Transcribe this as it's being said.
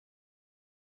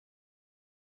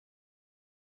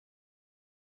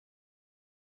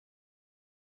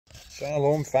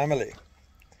Shalom family.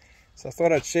 So I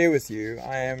thought I'd share with you,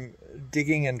 I am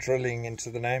digging and drilling into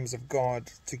the names of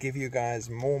God to give you guys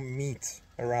more meat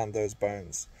around those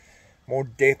bones, more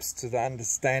depths to the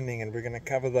understanding, and we're going to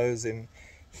cover those in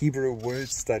Hebrew word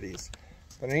studies.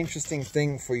 But an interesting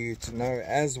thing for you to know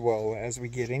as well as we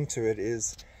get into it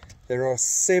is there are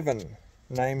 7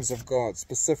 names of God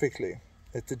specifically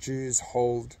that the Jews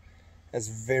hold as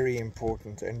very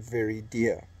important and very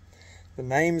dear. The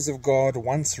names of God,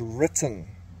 once written,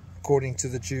 according to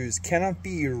the Jews, cannot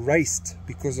be erased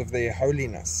because of their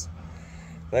holiness.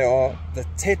 They are the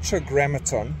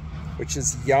Tetragrammaton, which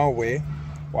is Yahweh,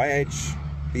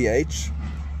 YHWH,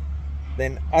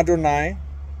 then Adonai,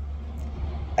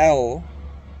 El,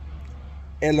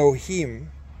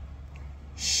 Elohim,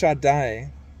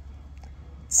 Shaddai,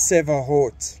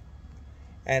 Tsevahot,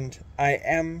 and I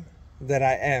am that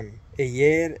I am,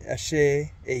 Eyer Asher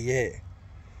Eyer.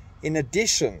 In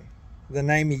addition, the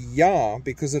name Yah,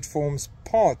 because it forms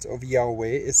part of Yahweh,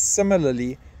 is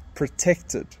similarly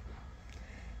protected.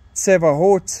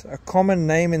 Tsevahot, a common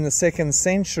name in the 2nd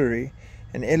century,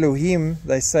 and Elohim,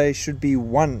 they say, should be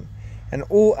one. And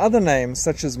all other names,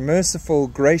 such as merciful,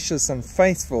 gracious, and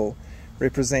faithful,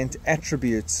 represent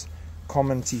attributes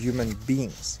common to human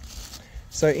beings.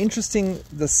 So interesting,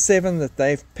 the 7 that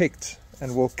they've picked,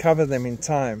 and we'll cover them in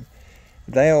time,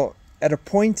 they are at a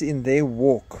point in their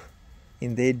walk,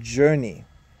 in their journey,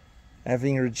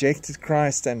 having rejected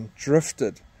Christ and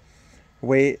drifted,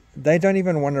 where they don't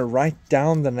even want to write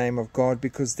down the name of God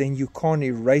because then you can't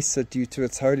erase it due to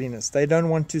its holiness. They don't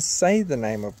want to say the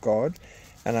name of God,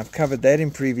 and I've covered that in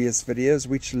previous videos,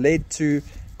 which led to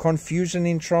confusion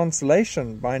in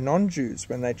translation by non-Jews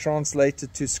when they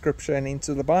translated to Scripture and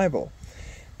into the Bible,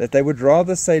 that they would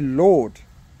rather say Lord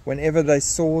whenever they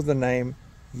saw the name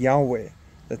Yahweh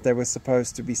that they were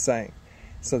supposed to be saying.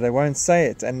 So they won't say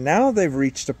it. And now they've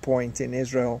reached a point in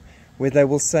Israel where they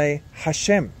will say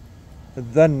Hashem,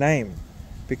 the name,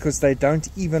 because they don't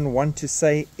even want to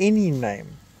say any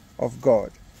name of God.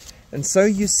 And so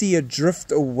you see a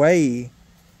drift away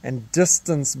and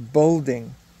distance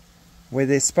building where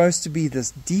there's supposed to be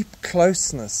this deep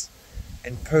closeness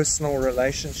and personal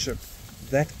relationship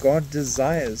that God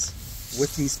desires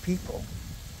with His people.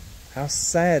 How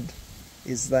sad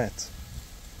is that?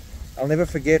 I'll never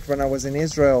forget when I was in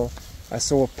Israel, I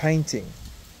saw a painting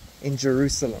in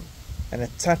Jerusalem and it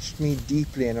touched me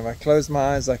deeply, and if I close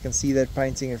my eyes I can see that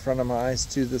painting in front of my eyes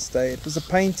to this day. It was a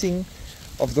painting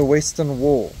of the Western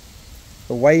Wall,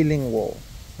 the Wailing Wall,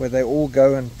 where they all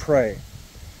go and pray,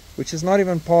 which is not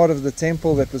even part of the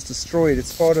temple that was destroyed.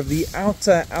 It's part of the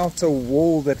outer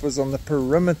wall that was on the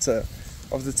perimeter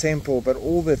of the temple, but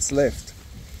all that's left.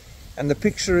 And the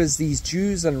picture is these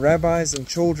Jews and rabbis and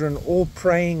children all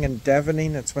praying and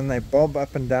davening. It's when they bob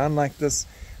up and down like this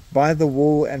by the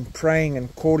wall and praying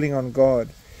and calling on God.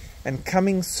 And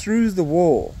coming through the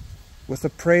wall with a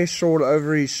prayer shawl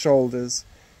over his shoulders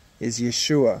is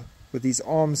Yeshua with his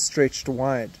arms stretched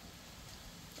wide.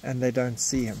 And they don't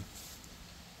see him.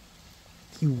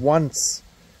 He wants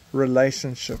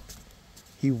relationship.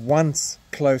 He wants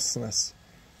closeness.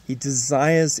 He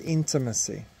desires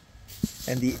intimacy.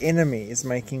 And the enemy is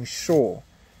making sure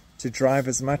to drive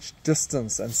as much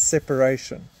distance and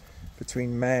separation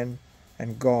between man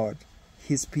and God,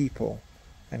 His people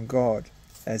and God,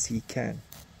 as he can.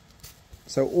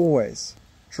 So always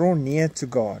draw near to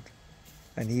God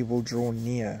and He will draw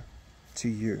near to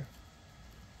you.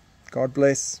 God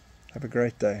bless. Have a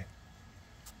great day.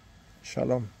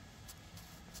 Shalom.